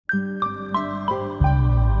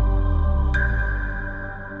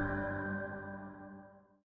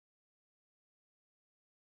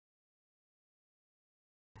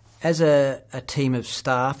As a team of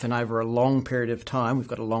staff and over a long period of time, we've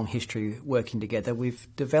got a long history working together, we've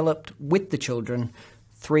developed with the children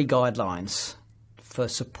 3 guidelines for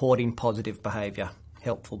supporting positive behaviour,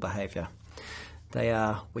 helpful behaviour. They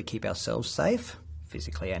are: we keep ourselves safe,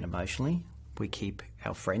 physically and emotionally; we keep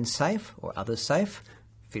our friends safe or others safe,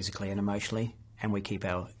 physically and emotionally; and we keep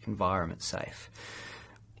our environment safe.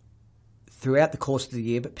 Throughout the course of the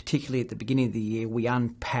year, but particularly at the beginning of the year, we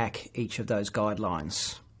unpack each of those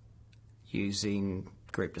guidelines using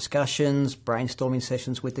group discussions, brainstorming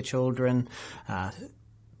sessions with the children,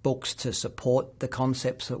 books to support the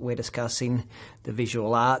concepts that we're discussing, the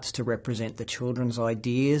visual arts to represent the children's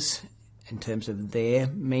ideas in terms of their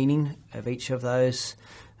meaning of each of those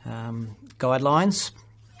guidelines.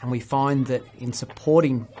 And we find that in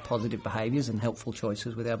supporting positive behaviours and helpful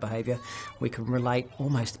choices with our behaviour, we can relate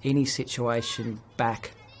almost any situation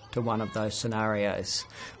back to one of those scenarios.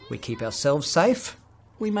 We keep ourselves safe.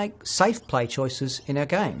 We make safe play choices in our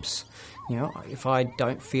games. You know, if I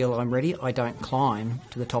don't feel I'm ready, I don't climb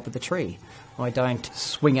to the top of the tree. I don't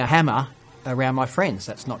swing a hammer around my friends.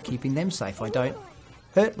 That's not keeping them safe. I don't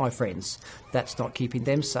hurt my friends. That's not keeping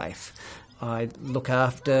them safe. I look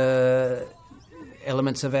after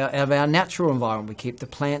elements of our natural environment. We keep the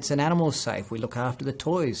plants and animals safe. We look after the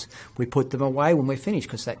toys. We put them away when we're finished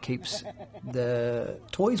because that keeps the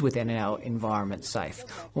toys within our environment safe.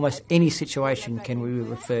 Almost any situation can be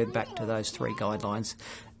referred back to those 3 guidelines,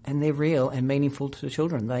 and they're real and meaningful to the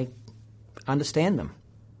children. They understand them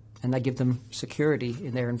and they give them security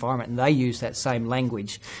in their environment, and they use that same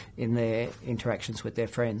language in their interactions with their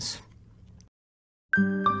friends.